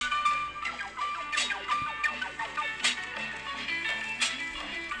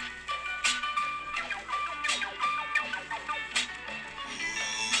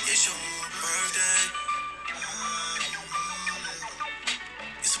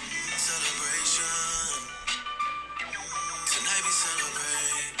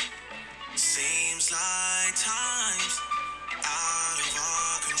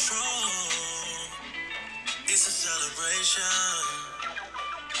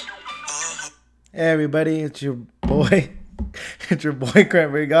Hey everybody, it's your boy, it's your boy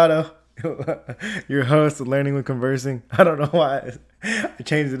Cranberry Gatto, your host of Learning with Conversing. I don't know why I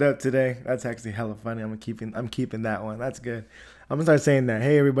changed it up today. That's actually hella funny. I'm keeping that one. That's good. I'm gonna start saying that.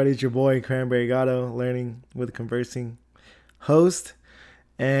 Hey everybody, it's your boy Cranberry Gatto, Learning with Conversing host,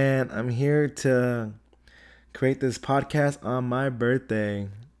 and I'm here to create this podcast on my birthday.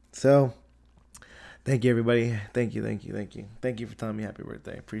 So thank you everybody. Thank you for telling me happy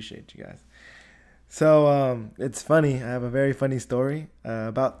birthday. Appreciate you guys. So it's funny. I have a very funny story.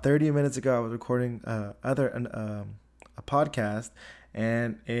 About 30 minutes ago, I was recording a podcast,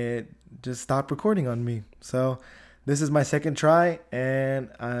 and it just stopped recording on me. So this is my second try, and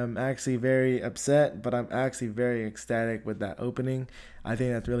I'm actually very upset, but I'm actually very ecstatic with that opening. I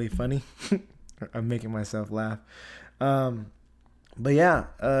think that's really funny. I'm making myself laugh. Um, but yeah,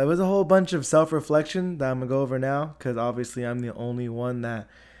 it was a whole bunch of self reflection that I'm gonna go over now, because obviously I'm the only one that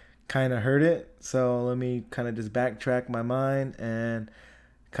kind of heard it. So let me kind of just backtrack my mind and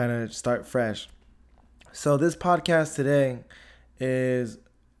kind of start fresh. So this podcast today is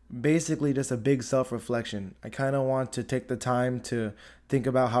basically just a big self-reflection. I kind of want to take the time to think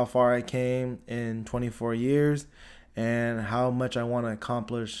about how far I came in 24 years and how much I want to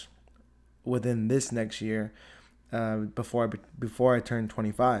accomplish within this next year before I turn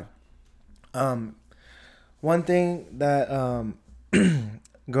 25. Um, One thing that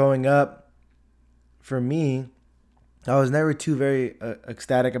growing up for me, I was never too very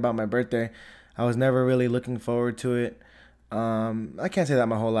ecstatic about my birthday. I was never really looking forward to it. I can't say that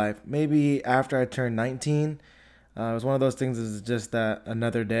my whole life. Maybe after I turned 19, it was one of those things. Is just that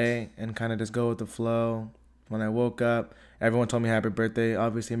another day and kind of just go with the flow. When I woke up, everyone told me happy birthday.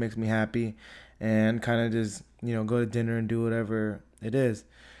 Obviously, it makes me happy, and kind of just go to dinner and do whatever it is.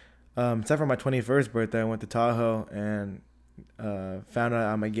 Except for my 21st birthday, I went to Tahoe and found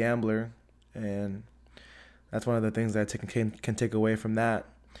out I'm a gambler, and that's one of the things that can take away from that.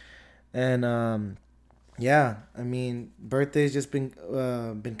 And yeah, I mean, birthdays just been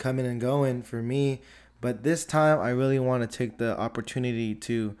coming and going for me, but this time I really want to take the opportunity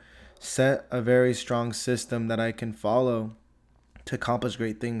to set a very strong system that I can follow to accomplish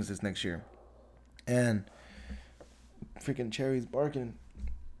great things this next year. And freaking cherries barking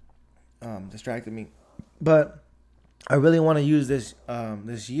distracted me, but I really want to use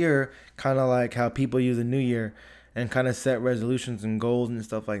this year kind of like how people use the new year and kind of set resolutions and goals and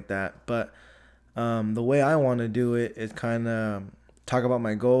stuff like that. But the way I want to do it is kind of talk about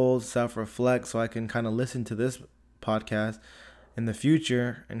my goals, self reflect, so I can kind of listen to this podcast in the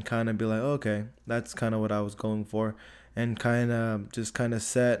future and kind of be like, okay, that's kind of what I was going for, and kind of just kind of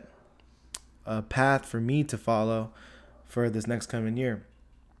set a path for me to follow for this next coming year.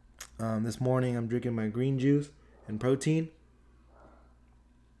 This morning I'm drinking my green juice and protein.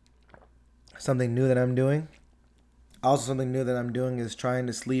 Something new that I'm doing. Also, something new that I'm doing is trying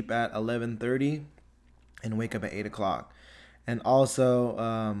to sleep at 11:30 and wake up at 8 o'clock, and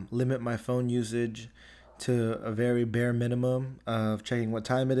also limit my phone usage to a very bare minimum of checking what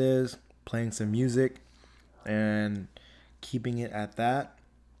time it is, playing some music, and keeping it at that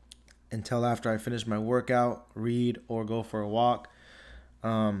until after I finish my workout, read, or go for a walk.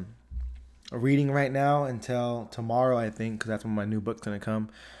 Um, Reading right now until tomorrow, I think, because that's when my new book's going to come,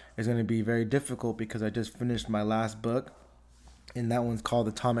 is going to be very difficult because I just finished my last book, and that one's called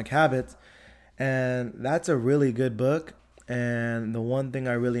Atomic Habits. And that's a really good book. And the one thing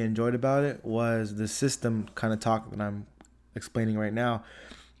I really enjoyed about it was the system kind of talk that I'm explaining right now,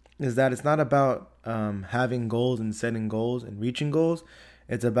 is that it's not about having goals and setting goals and reaching goals.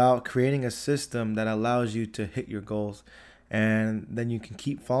 It's about creating a system that allows you to hit your goals. And then you can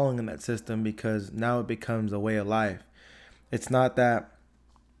keep following in that system because now it becomes a way of life. It's not that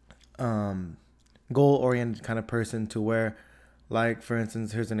um, goal oriented kind of person to where, like, for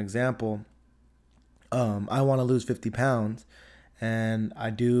instance, here's an example. I want to lose 50 pounds, and I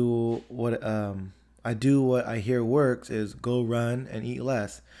do what I hear works is go run and eat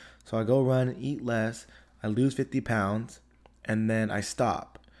less. So I go run and eat less. I lose 50 pounds, and then I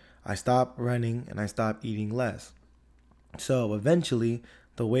stop. I stop running and I stop eating less. So eventually,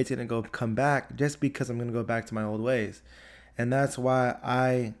 the weight's gonna go come back just because I'm gonna go back to my old ways, and that's why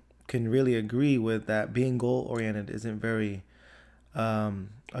I can really agree with that. Being goal oriented isn't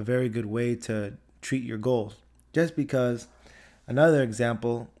a very good way to treat your goals. Just because another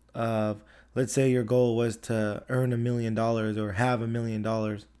example of, let's say your goal was to earn $1 million or have $1 million,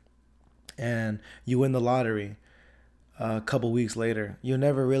 and you win the lottery a couple weeks later. You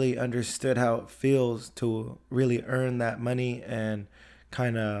never really understood how it feels to really earn that money and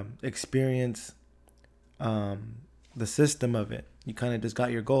kind of experience the system of it. You kind of just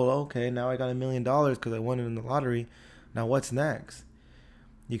got your goal. Okay, now I got $1 million because I won it in the lottery. Now what's next?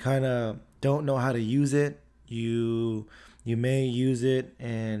 You kind of don't know how to use it. You may use it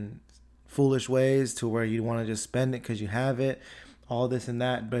in foolish ways to where you want to just spend it because you have it, all this and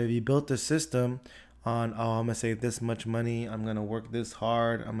that. But if you built a system on, oh, I'm gonna save this much money, I'm gonna work this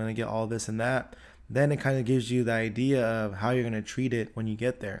hard, I'm gonna get all this and that, then it kind of gives you the idea of how you're gonna treat it when you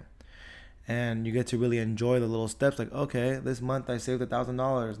get there. And you get to really enjoy the little steps. Like, okay, this month I saved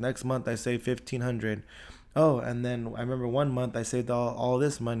 $1,000. Next month I saved 1,500. Oh, and then I remember one month I saved all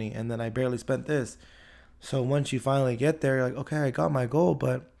this money, and then I barely spent this. So once you finally get there, you're like, okay, I got my goal,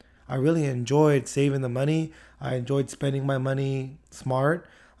 but I really enjoyed saving the money. I enjoyed spending my money smart.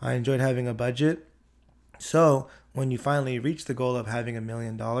 I enjoyed having a budget. So when you finally reach the goal of having $1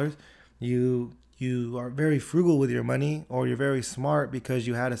 million, you are very frugal with your money, or you're very smart because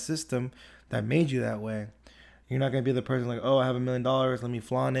you had a system that made you that way. You're not gonna be the person like, oh, I have $1 million, let me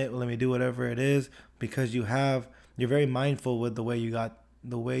flaunt it, let me do whatever it is, because you're very mindful with the way you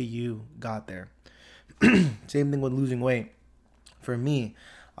got there. Same thing with losing weight. For me,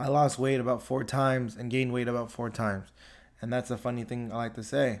 I lost weight about 4 times and gained weight about 4 times, and that's a funny thing I like to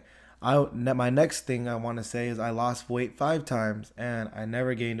say. My next thing I want to say is I lost weight 5 times and I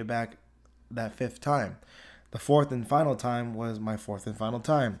never gained it back that fifth time. The fourth and final time was my fourth and final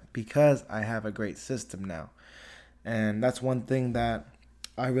time because I have a great system now. And that's one thing that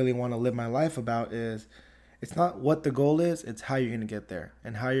I really want to live my life about is it's not what the goal is, it's how you're going to get there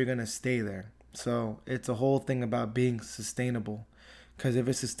and how you're going to stay there. So it's a whole thing about being sustainable. Because if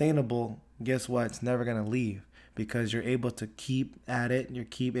it's sustainable, guess what? It's never going to leave because you're able to keep at it. You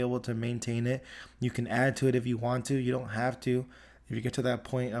keep able to maintain it. You can add to it if you want to. You don't have to. If you get to that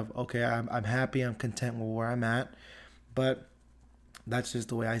point of, okay, I'm happy, I'm content with where I'm at. But that's just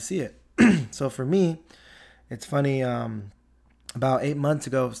the way I see it. So for me, it's funny. About 8 months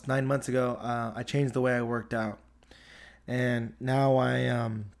ago, 9 months ago, I changed the way I worked out, and now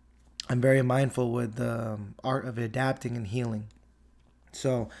I'm very mindful with the art of adapting and healing.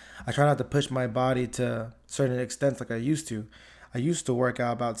 So I try not to push my body to certain extents like I used to. I used to work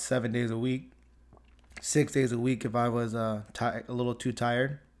out about 7 days a week, 6 days a week if I was a little too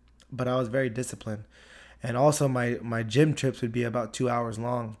tired, but I was very disciplined. And also my gym trips would be about 2 hours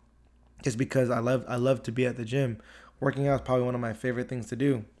long, just because I love to be at the gym. Working out is probably one of my favorite things to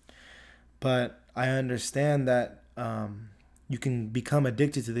do. But I understand that you can become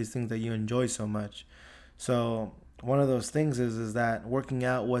addicted to these things that you enjoy so much. So one of those things is that working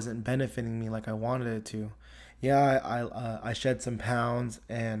out wasn't benefiting me like I wanted it to. Yeah, I shed some pounds,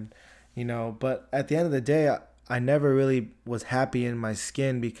 and but at the end of the day, I never really was happy in my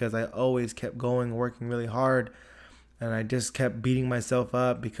skin because I always kept going, working really hard, and I just kept beating myself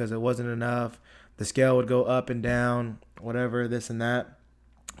up because it wasn't enough. The scale would go up and down, whatever, this and that.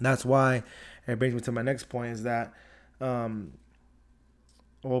 That's why it brings me to my next point is that, um,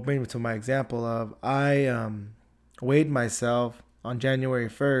 well, brings me to my example of I weighed myself on January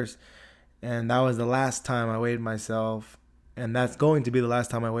 1st, and that was the last time I weighed myself, and that's going to be the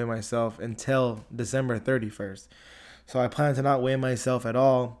last time I weigh myself until December 31st. So I plan to not weigh myself at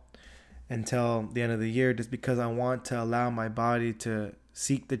all until the end of the year, just because I want to allow my body to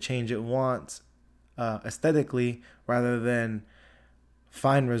seek the change it wants aesthetically, rather than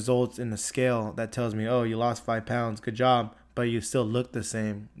find results in the scale that tells me, oh, you lost 5 pounds, good job, but you still look the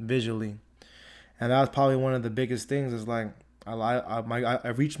same visually. And that was probably one of the biggest things is like, I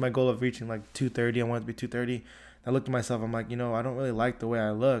reached my goal of reaching like 230. I wanted to be 230. I looked at myself, I'm like, I don't really like the way I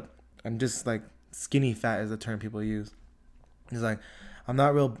look. I'm just like skinny fat is the term people use. It's like, I'm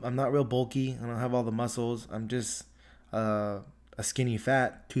not real bulky. I don't have all the muscles. I'm just a skinny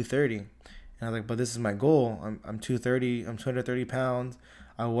fat 230. And I was like, but this is my goal. I'm 230. I'm 230 pounds.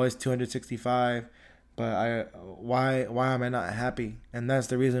 I was 265, but why am I not happy? And that's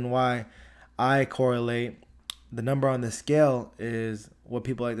the reason why I correlate the number on the scale is what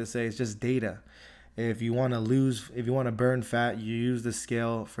people like to say is just data. If you want to burn fat, you use the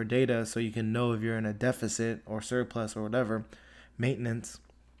scale for data so you can know if you're in a deficit or surplus or whatever, maintenance.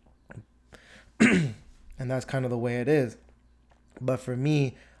 And that's kind of the way it is. But for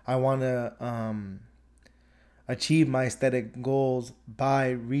me, I want to achieve my aesthetic goals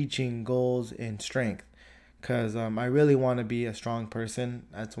by reaching goals in strength. Because I really want to be a strong person.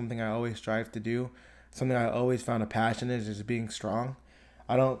 That's one thing I always strive to do. Something I always found a passion in is just being strong.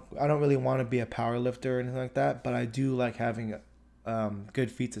 I don't really want to be a power lifter or anything like that, but I do like having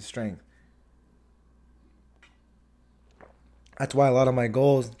good feats of strength. That's why a lot of my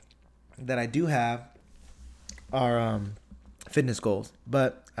goals that I do have are fitness goals.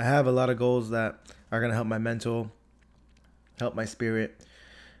 But I have a lot of goals that are gonna help my mental help my spirit,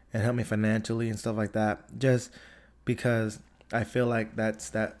 and help me financially and stuff like that. Just because I feel like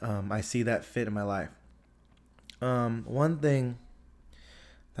I see that fit in my life. One thing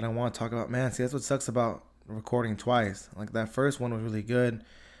that I want to talk about, man, see, that's what sucks about recording twice. Like, that first one was really good,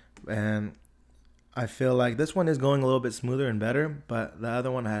 and I feel like this one is going a little bit smoother and better, but the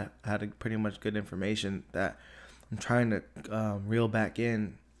other one had a pretty much good information that I'm trying to reel back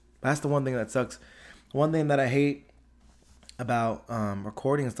in. That's the one thing that sucks. One thing that I hate about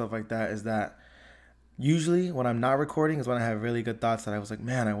recording and stuff like that is that usually when I'm not recording is when I have really good thoughts that I was like,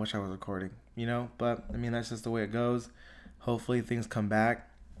 man, I wish I was recording, you know? But I mean, that's just the way it goes. Hopefully things come back.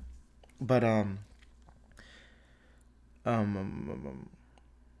 But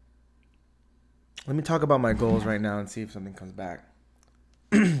let me talk about my goals right now and see if something comes back.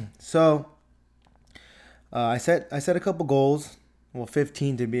 So I set a couple goals, well,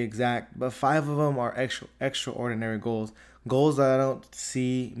 15 to be exact, but 5 of them are extraordinary goals. Goals that I don't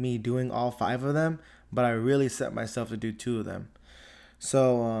see me doing all 5 of them, but I really set myself to do 2 of them.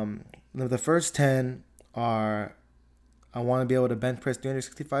 So the first 10 are, I want to be able to bench press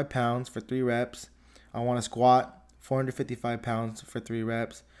 365 pounds for 3 reps. I want to squat 455 pounds for 3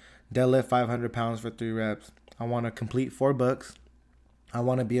 reps. Deadlift 500 pounds for 3 reps. I want to complete 4 books. I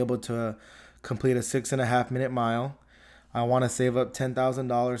want to be able to complete a 6.5 minute mile. I want to save up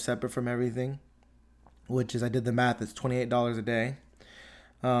 $10,000 separate from everything, which is, I did the math, it's $28 a day.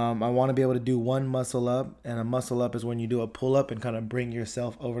 I want to be able to do 1 muscle up, and a muscle up is when you do a pull up and kind of bring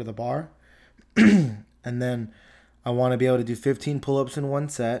yourself over the bar. And then I want to be able to do 15 pull ups in 1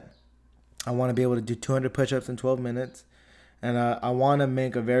 set. I want to be able to do 200 push ups in 12 minutes. And I want to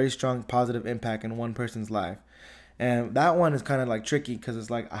make a very strong positive impact in one person's life. And that one is kind of like tricky because it's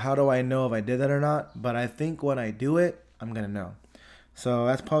like, how do I know if I did that or not? But I think when I do it, I'm going to know. So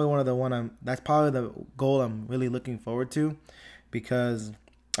that's probably that's probably the goal I'm really looking forward to, because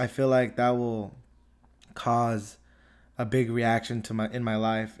I feel like that will cause a big reaction in my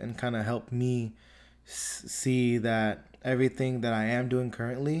life and kind of help me see that everything that I am doing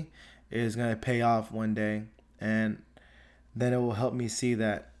currently is going to pay off one day. And then it will help me see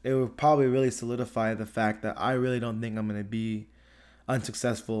that it will probably really solidify the fact that I really don't think I'm going to be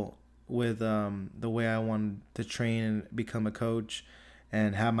unsuccessful with the way I want to train and become a coach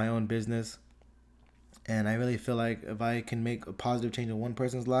and have my own business. And I really feel like if I can make a positive change in one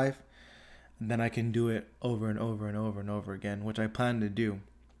person's life, then I can do it over and over and over and over again, which I plan to do.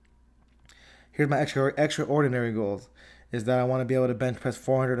 Here's my extraordinary goals. Is that I want to be able to bench press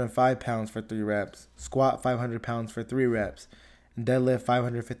 405 pounds for 3 reps, squat 500 pounds for 3 reps, and deadlift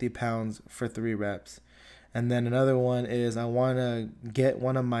 550 pounds for 3 reps. And then another one is I want to get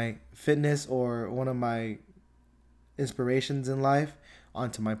one of my fitness or one of my inspirations in life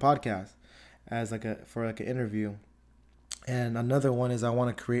onto my podcast as for an interview. And another one is I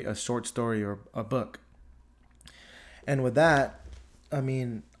want to create a short story or a book. And with that, I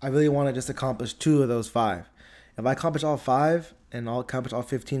mean, I really want to just accomplish 2 of those 5. If I accomplish all 5 and I'll accomplish all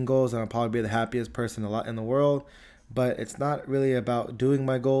 15 goals, then I'll probably be the happiest person in the world. But it's not really about doing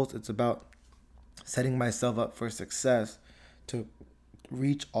my goals. It's about setting myself up for success to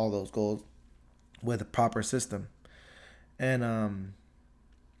reach all those goals with a proper system. And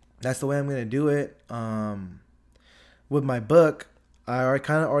that's the way I'm going to do it. With my book, I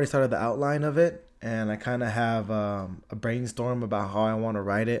already started the outline of it. And I kind of have a brainstorm about how I want to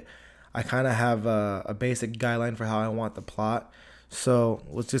write it. I kind of have a basic guideline for how I want the plot. So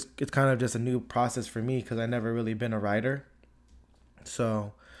it's kind of just a new process for me because I've never really been a writer.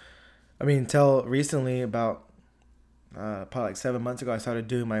 So, I mean, until recently, about probably like 7 months ago, I started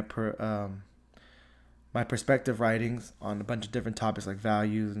doing my perspective writings on a bunch of different topics like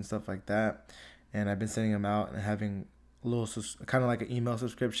values and stuff like that. And I've been sending them out and having a little kind of like an email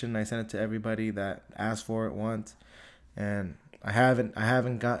subscription. I sent it to everybody that asked for it once, and I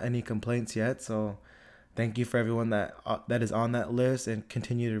haven't got any complaints yet. So thank you for everyone that is on that list and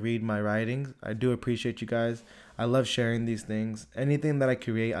continue to read my writings. I do appreciate you guys. I love sharing these things. Anything that I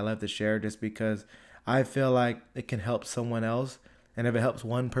create, I love to share just because I feel like it can help someone else. And if it helps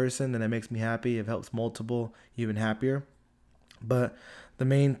one person, then it makes me happy. If it helps multiple, even happier. But the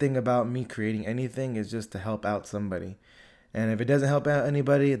main thing about me creating anything is just to help out somebody. And if it doesn't help out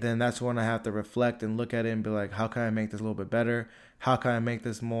anybody, then that's when I have to reflect and look at it and be like, how can I make this a little bit better? How can I make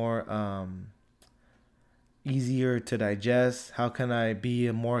this more easier to digest? How can I be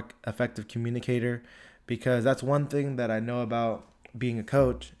a more effective communicator? Because that's one thing that I know about being a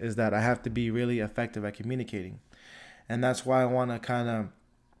coach is that I have to be really effective at communicating. And that's why I want to kind of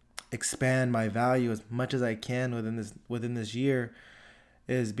expand my value as much as I can within this year,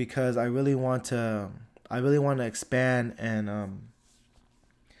 is because I really want to I really want to expand and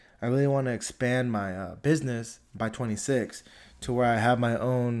I really want to expand my business by 26 to where I have my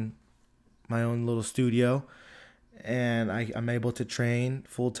own little studio, and I'm able to train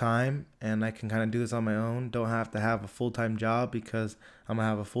full time, and I can kind of do this on my own. Don't have to have a full time job because I'm gonna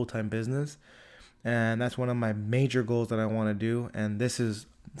have a full time business, and that's one of my major goals that I want to do. And this is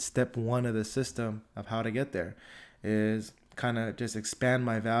step one of the system of how to get there, is kind of just expand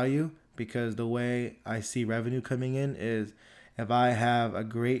my value, because the way I see revenue coming in is if I have a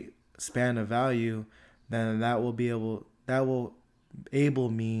great span of value, then that will able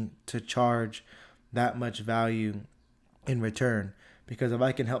me to charge that much value in return. Because if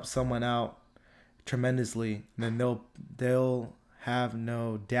I can help someone out tremendously, then they'll have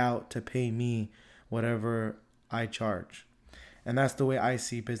no doubt to pay me whatever I charge. And that's the way I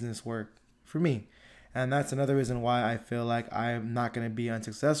see business work for me. And that's another reason why I feel like I'm not going to be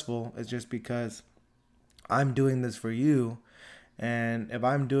unsuccessful, is just because I'm doing this for you. And if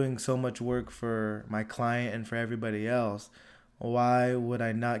I'm doing so much work for my client and for everybody else, why would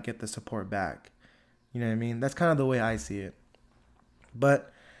I not get the support back? You know what I mean? That's kind of the way I see it.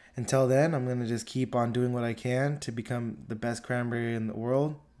 But until then, I'm going to just keep on doing what I can to become the best cranberry in the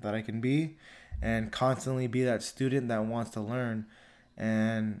world that I can be, and constantly be that student that wants to learn,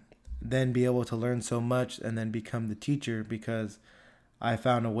 and then be able to learn so much and then become the teacher, because I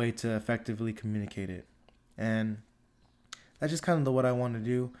found a way to effectively communicate it. And that's just kind of what I want to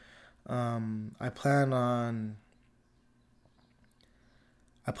do. I plan on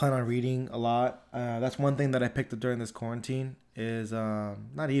reading a lot. That's one thing that I picked up during this quarantine. Is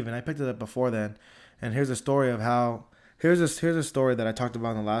not even I picked it up before then. And here's a story of how here's a story that I talked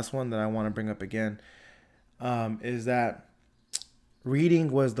about in the last one that I want to bring up again. Is that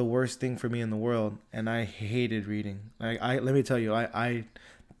reading was the worst thing for me in the world, and I hated reading. I let me tell you, I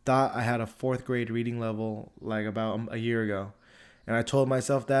thought I had a fourth grade reading level like about a year ago, and I told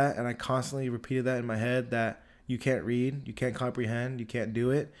myself that, and I constantly repeated that in my head, that you can't read, you can't comprehend, you can't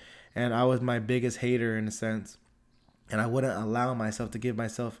do it. And I was my biggest hater in a sense, and I wouldn't allow myself to give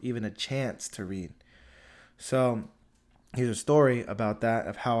myself even a chance to read. So here's a story about that,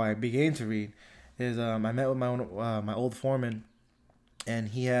 of how I began to read. Is I met with my old foreman, and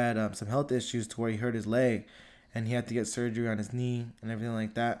he had some health issues to where he hurt his leg, and he had to get surgery on his knee and everything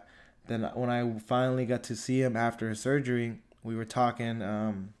like that. Then when I finally got to see him after his surgery, we were talking.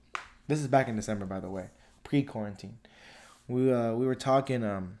 This is back in December, by the way, pre-quarantine. We were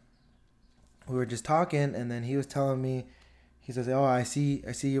talking. We were just talking, and then he was telling me. He says, "Oh, I see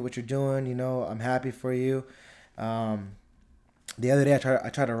what you're doing. You know, I'm happy for you." The other day, I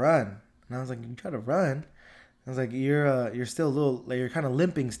tried to run, and I was like, "You try to run?" I was like, you're still a little, like, you're kind of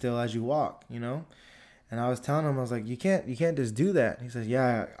limping still as you walk, you know?" And I was telling him, I was like, you can't just do that. And he says,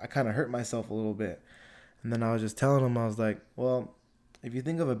 "Yeah, I kind of hurt myself a little bit." And then I was just telling him, I was like, well, if you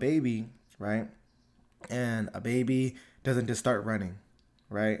think of a baby, right? And a baby doesn't just start running,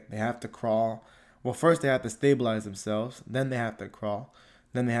 right? They have to crawl. Well, first they have to stabilize themselves, then they have to crawl.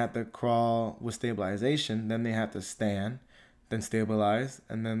 Then they have to crawl with stabilization, then they have to stand, then stabilize,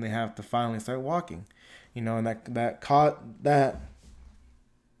 and then they have to finally start walking. You know, and that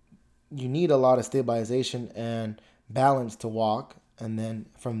you need a lot of stabilization and balance to walk, and then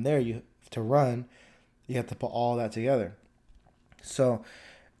from there you to run, you have to put all that together. So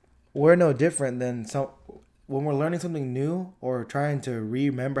we're no different than some when we're learning something new or trying to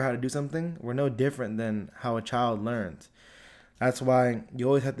remember how to do something. We're no different than how a child learns. That's why you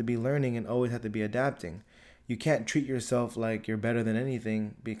always have to be learning and always have to be adapting. You can't treat yourself like you're better than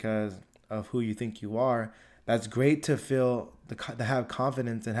anything because of who you think you are. That's great to to have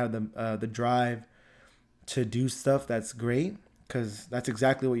confidence and have the drive to do stuff. That's great, because that's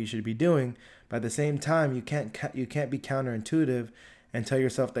exactly what you should be doing. But at the same time, you can't be counterintuitive and tell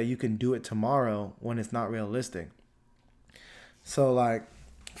yourself that you can do it tomorrow when it's not realistic. So, like,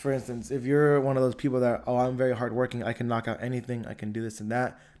 for instance, if you're one of those people that, oh, I'm very hardworking, I can knock out anything, I can do this and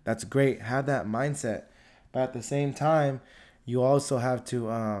that, that's great. Have that mindset. But at the same time, you also have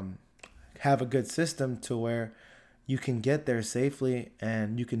to have a good system to where you can get there safely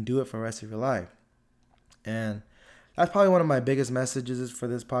and you can do it for the rest of your life. And that's probably one of my biggest messages for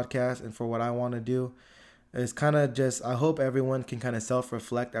this podcast and for what I want to do. Is kind of just, I hope everyone can kind of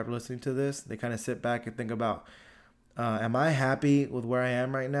self-reflect after listening to this. They kind of sit back and think about, am I happy with where I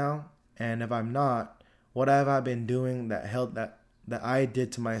am right now? And if I'm not, what have I been doing that I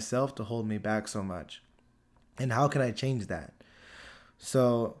did to myself to hold me back so much? And how can I change that?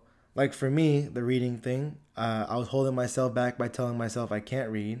 So, like for me, the reading thing, I was holding myself back by telling myself I can't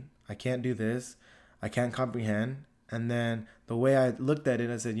read, I can't do this, I can't comprehend. And then the way I looked at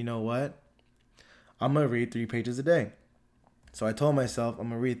it, I said, you know what? I'm going to read 3 pages a day. So I told myself I'm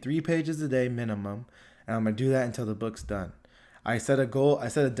going to read 3 pages a day minimum, and I'm going to do that until the book's done. I set a goal, I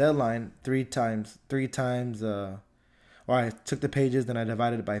set a deadline or I took the pages, then I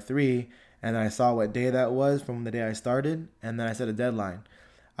divided it by 3, and then I saw what day that was from the day I started, and then I set a deadline.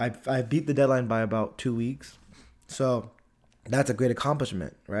 I beat the deadline by about 2 weeks. So that's a great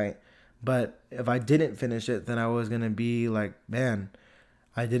accomplishment, right? But if I didn't finish it, then I was going to be like, man,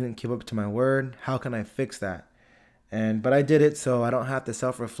 I didn't keep up to my word. How can I fix that? But I did it, so I don't have to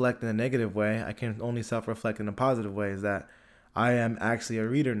self-reflect in a negative way. I can only self-reflect in a positive way, is that I am actually a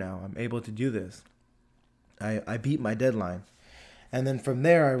reader now. I'm able to do this. I beat my deadline. And then from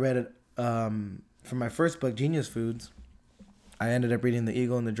there, I read it from my first book, Genius Foods. I ended up reading The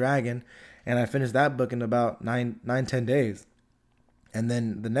Eagle and the Dragon, and I finished that book in about 10 days. And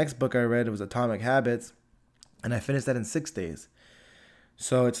then the next book I read was Atomic Habits, and I finished that in 6 days.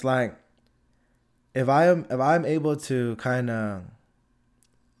 So it's like, if I'm able to kind of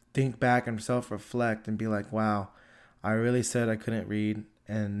think back and self-reflect and be like, wow, I really said I couldn't read,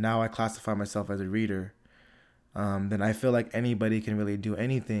 and now I classify myself as a reader, then I feel like anybody can really do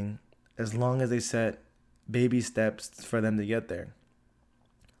anything as long as they set baby steps for them to get there.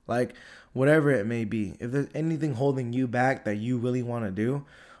 Like, whatever it may be. If there's anything holding you back that you really want to do,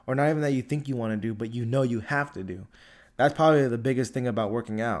 or not even that you think you want to do, but you know you have to do, that's probably the biggest thing about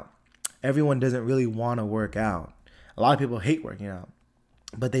working out. Everyone doesn't really want to work out. A lot of people hate working out,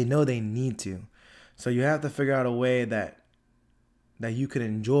 but they know they need to. So you have to figure out a way that you can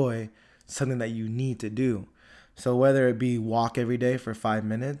enjoy something that you need to do. So whether it be walk every day for 5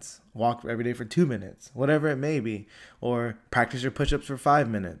 minutes, walk every day for 2 minutes, whatever it may be, or practice your push-ups for 5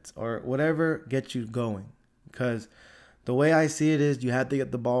 minutes, or whatever gets you going. Because the way I see it is, you have to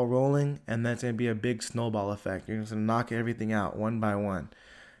get the ball rolling, and that's going to be a big snowball effect. You're just going to knock everything out one by one.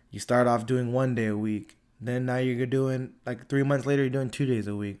 You start off doing 1 day a week. Then now you're doing, like 3 months later, you're doing 2 days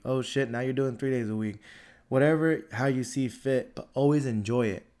a week. Oh shit, now you're doing 3 days a week. Whatever, how you see fit, but always enjoy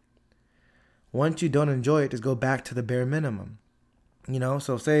it. Once you don't enjoy it, just go back to the bare minimum.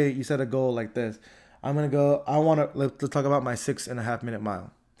 So say you set a goal like this. Let's talk about my 6.5 minute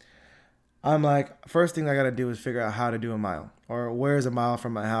mile. I'm like, first thing I got to do is figure out how to do a mile, or where is a mile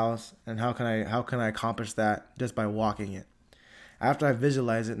from my house, and how can I accomplish that just by walking it. After I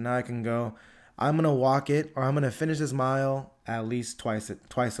visualize it, now I can go, I'm going to walk it, or I'm going to finish this mile at least twice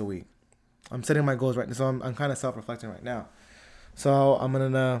a week. I'm setting my goals right now, so I'm kind of self-reflecting right now. So I'm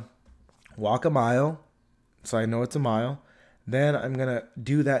going to walk a mile, so I know it's a mile. Then I'm going to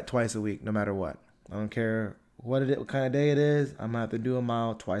do that twice a week, no matter what. I don't care what kind of day it is. I'm going to have to do a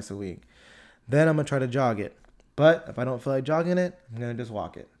mile twice a week. Then I'm going to try to jog it. But if I don't feel like jogging it, I'm going to just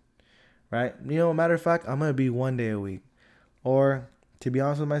walk it. Right? Matter of fact, I'm going to be 1 day a week. Or, to be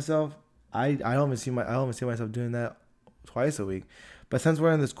honest with myself, I don't even see myself doing that twice a week. But since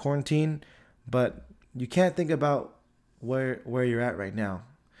we're in this quarantine, but you can't think about where you're at right now.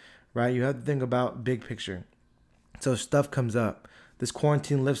 Right? You have to think about big picture. So stuff comes up. This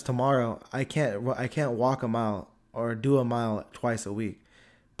quarantine lifts tomorrow. I can't walk a mile or do a mile twice a week.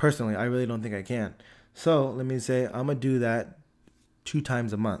 Personally, I really don't think I can. So let me say I'm gonna do that 2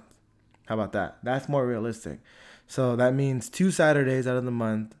 times a month. How about that? That's more realistic. So that means 2 Saturdays out of the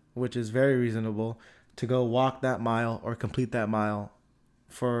month, which is very reasonable, to go walk that mile or complete that mile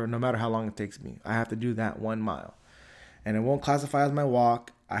for no matter how long it takes me. I have to do that 1 mile. And it won't classify as my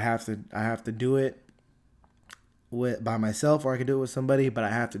walk. I have to do it by myself, or I could do it with somebody, but I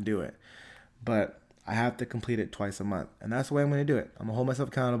have to do it. But I have to complete it twice a month. And that's the way I'm going to do it. I'm going to hold myself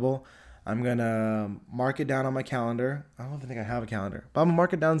accountable. I'm going to mark it down on my calendar. I don't even think I have a calendar, but I'm going to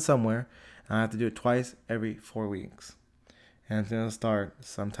mark it down somewhere. And I have to do it twice every 4 weeks. And it's going to start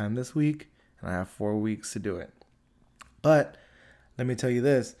sometime this week, and I have 4 weeks to do it. But let me tell you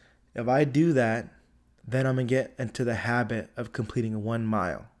this. If I do that, then I'm going to get into the habit of completing 1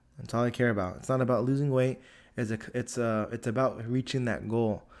 mile. That's all I care about. It's not about losing weight. It's about reaching that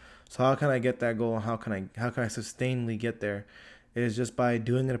goal. So how can I get that goal? How can I sustainably get there? It is just by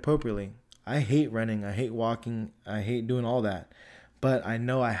doing it appropriately. I hate running. I hate walking. I hate doing all that. But I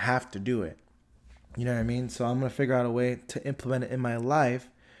know I have to do it. You know what I mean? So I'm going to figure out a way to implement it in my life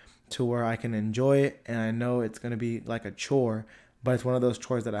to where I can enjoy it. And I know it's going to be like a chore, but it's one of those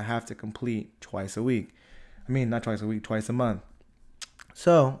chores that I have to complete twice a week. I mean, not twice a week, twice a month.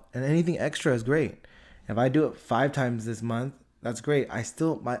 So, and anything extra is great. If I do it 5 times this month, that's great. I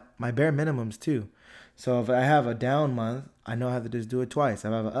still, my bare minimums too. So if I have a down month, I know I have to just do it twice.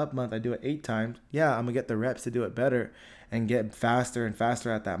 If I have an up month, I do it 8 times. Yeah, I'm going to get the reps to do it better and get faster and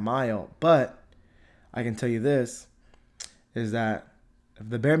faster at that mile. But I can tell you this, is that If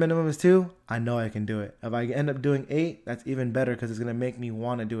the bare minimum is 2, I know I can do it. If I end up doing 8, that's even better because it's going to make me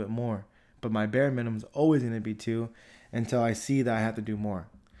want to do it more. But my bare minimum is always going to be 2 until I see that I have to do more.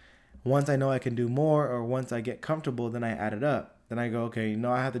 Once I know I can do more, or once I get comfortable, then I add it up. Then I go, okay,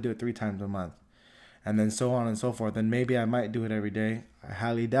 no, I have to do it 3 times a month. And then so on and so forth. Then maybe I might do it every day. I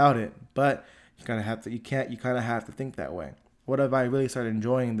highly doubt it. But you kind of have to, you kind of have to think that way. What if I really start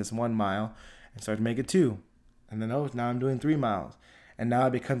enjoying this 1 mile and start to make it 2? And then, oh, now I'm doing 3 miles. And now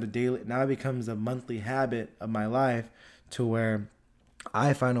it becomes a monthly habit of my life to where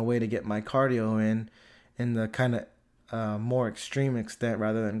I find a way to get my cardio in the kind of more extreme extent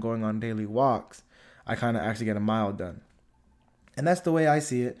rather than going on daily walks. I kind of actually get a mile done. And that's the way I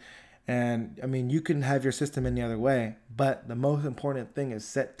see it. And I mean, you can have your system any other way, but the most important thing is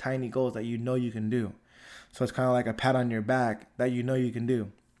set tiny goals that you know you can do. So it's kind of like a pat on your back that you know you can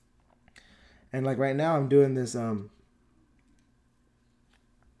do. And like right now, I'm doing this.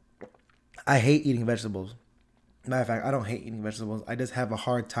 I hate eating vegetables. Matter of fact, I don't hate eating vegetables. I just have a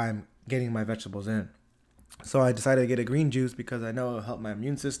hard time getting my vegetables in. So I decided to get a green juice because I know it'll help my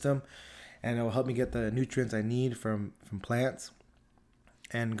immune system and it will help me get the nutrients I need from plants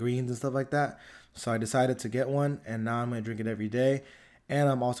and greens and stuff like that. So I decided to get one, and now I'm going to drink it every day. And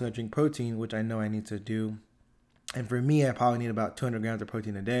I'm also going to drink protein, which I know I need to do. And for me, I probably need about 200 grams of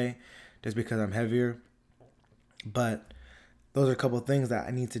protein a day just because I'm heavier. But those are a couple of things that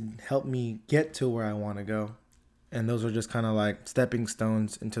I need to help me get to where I want to go. And those are just kind of like stepping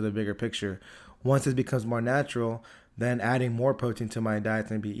stones into the bigger picture. Once it becomes more natural, then adding more protein to my diet is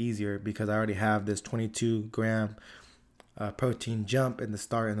going to be easier because I already have this 22-gram protein jump in the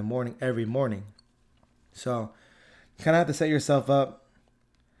start in the morning every morning. So you kind of have to set yourself up,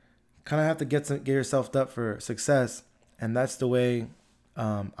 kind of have to get yourself up for success. And that's the way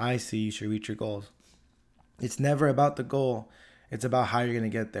I see you should reach your goals. It's never about the goal. It's about how you're going to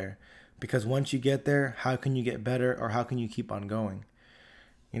get there. Because once you get there, how can you get better or how can you keep on going?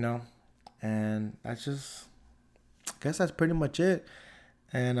 You know? And that's just, I guess that's pretty much it.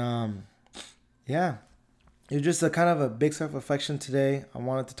 And yeah, it was just a kind of a big self-reflection today. I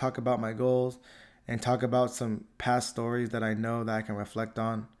wanted to talk about my goals and talk about some past stories that I know that I can reflect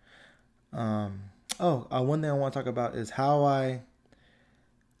on. One thing I want to talk about is how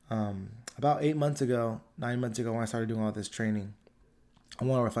about 9 months ago, when I started doing all this training, I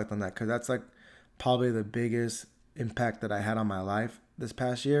want to reflect on that because that's like probably the biggest impact that I had on my life this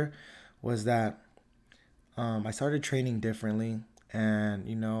past year was that I started training differently,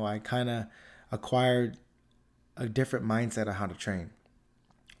 and I kind of acquired a different mindset of how to train.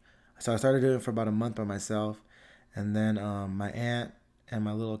 So I started doing it for about a month by myself, and then my aunt and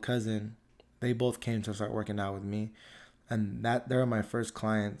my little cousin, they both came to start working out with me, and that they're my first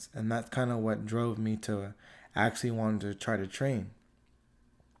clients, and that's kind of what drove me to actually wanting to try to train.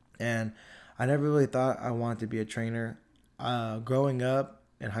 And I never really thought I wanted to be a trainer. Growing up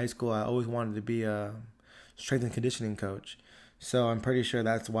in high school, I always wanted to be a strength and conditioning coach. So I'm pretty sure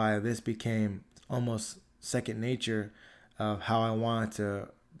that's why this became almost second nature of how I wanted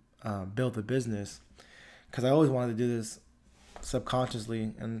to build a business. Because I always wanted to do this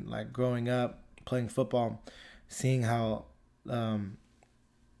subconsciously. And like growing up, playing football, seeing how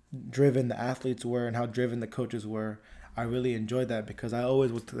driven the athletes were and how driven the coaches were, I really enjoyed that because I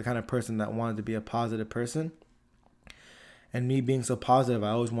always was the kind of person that wanted to be a positive person. And me being so positive,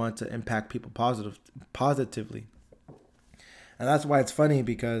 I always wanted to impact people positively. And that's why it's funny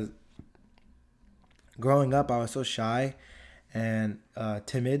because growing up, I was so shy and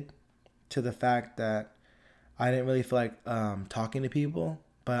timid to the fact that I didn't really feel like talking to people,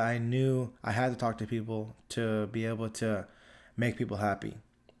 but I knew I had to talk to people to be able to make people happy.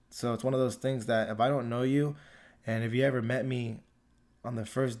 So it's one of those things that if I don't know you, and if you ever met me on the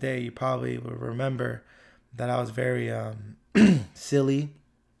first day, you probably will remember that I was very silly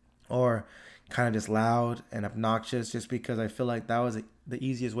or kind of just loud and obnoxious just because I feel like that was the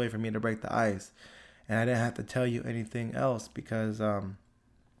easiest way for me to break the ice. And I didn't have to tell you anything else because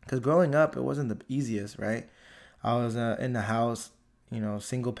growing up, it wasn't the easiest, right? I was in the house,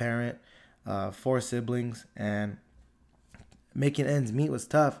 single parent, 4 siblings, and making ends meet was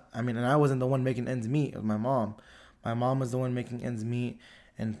tough. I mean, and I wasn't the one making ends meet. It was my mom. My mom was the one making ends meet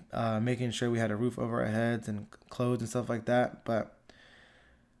and making sure we had a roof over our heads and clothes and stuff like that. But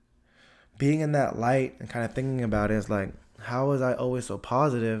being in that light and kind of thinking about it is like, how was I always so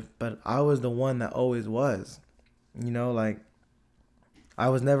positive? But I was the one that always was. Like I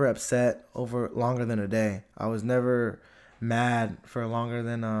was never upset over longer than a day. I was never mad for longer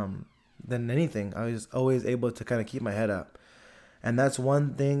than anything. I was always able to kind of keep my head up. And that's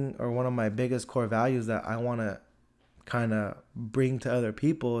one thing or one of my biggest core values that I want to kind of bring to other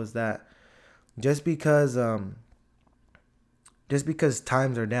people is that just because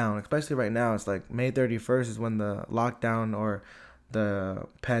times are down, especially right now, it's like May 31st is when the lockdown or the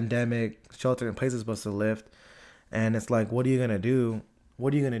pandemic shelter in place is supposed to lift. And it's like, what are you going to do?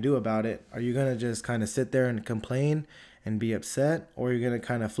 What are you going to do about it? Are you going to just kind of sit there and complain and be upset? Or are you going to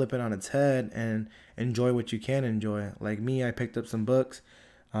kind of flip it on its head and enjoy what you can enjoy? Like me, I picked up some books.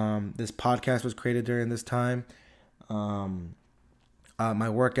 This podcast was created during this time. My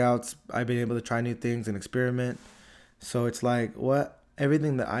workouts, I've been able to try new things and experiment. So it's like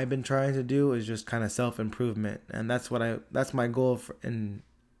everything that I've been trying to do is just kind of self-improvement. And that's my goal in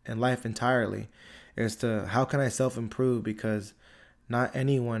life entirely, is to how can I self-improve, because not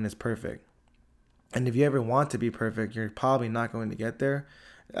anyone is perfect. And if you ever want to be perfect, you're probably not going to get there.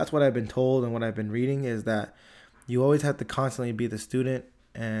 That's what I've been told, and what I've been reading is that you always have to constantly be the student.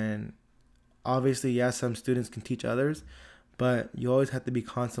 And obviously, yes, some students can teach others, but you always have to be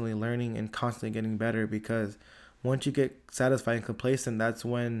constantly learning and constantly getting better, because once you get satisfied and complacent, that's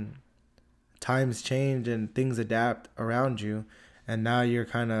when times change and things adapt around you, and now you're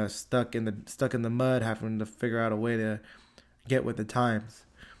kind of stuck in the mud, having to figure out a way to get with the times,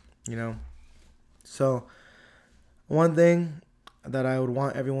 you know. So one thing that I would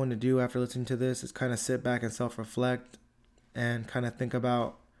want everyone to do after listening to this is kind of sit back and self-reflect and kind of think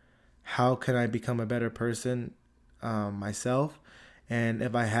about how can I become a better person myself, and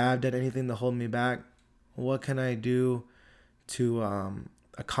if I have done anything to hold me back, what can I do to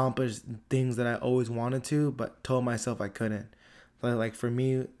accomplish things that I always wanted to but told myself I couldn't. Like for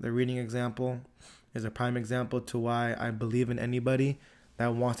me, the reading example is a prime example to why I believe in anybody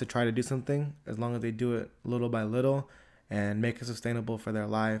that wants to try to do something, as long as they do it little by little and make it sustainable for their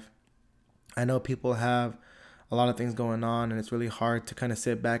life. I know people have a lot of things going on and it's really hard to kind of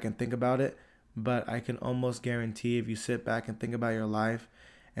sit back and think about it, but I can almost guarantee if you sit back and think about your life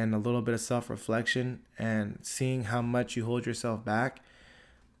and a little bit of self-reflection and seeing how much you hold yourself back,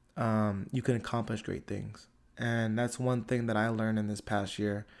 you can accomplish great things. And that's one thing that I learned in this past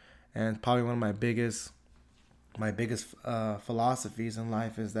year, and probably one of my biggest philosophies in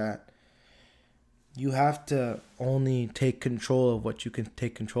life is that you have to only take control of what you can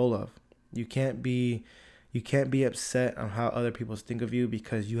take control of. You can't be upset on how other people think of you,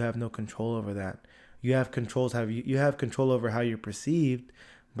 because you have no control over that. You have control over how you're perceived,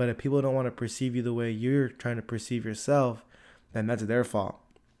 but if people don't want to perceive you the way you're trying to perceive yourself, then that's their fault.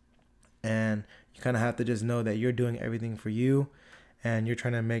 And you kind of have to just know that you're doing everything for you and you're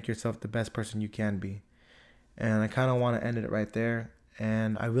trying to make yourself the best person you can be. And I kind of want to end it right there.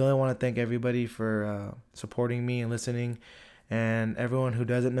 And I really want to thank everybody for supporting me and listening, and everyone who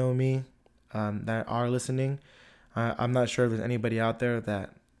doesn't know me that are listening. I'm not sure if there's anybody out there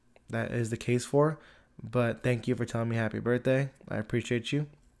that is the case for, but thank you for telling me happy birthday. I appreciate you.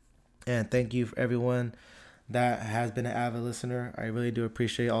 And thank you for everyone that has been an avid listener. I really do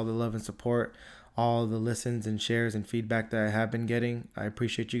appreciate all the love and support, all the listens and shares and feedback that I have been getting. I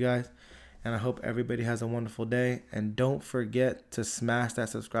appreciate you guys. And I hope everybody has a wonderful day. And don't forget to smash that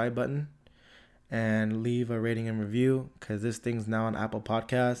subscribe button and leave a rating and review, because this thing's now on Apple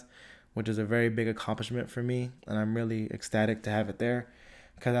Podcasts, which is a very big accomplishment for me. And I'm really ecstatic to have it there,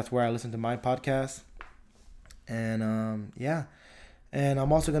 because that's where I listen to my podcast. And yeah. And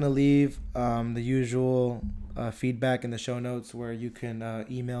I'm also going to leave the usual feedback in the show notes, where you can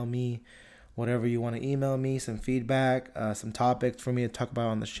email me whatever you want to email me, some feedback, some topics for me to talk about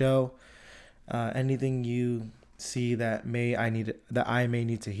on the show. Anything you see that I may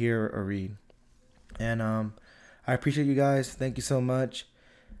need to hear or read. And I appreciate you guys. Thank you so much.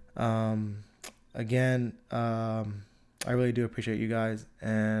 Again, I really do appreciate you guys,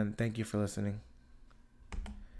 and thank you for listening.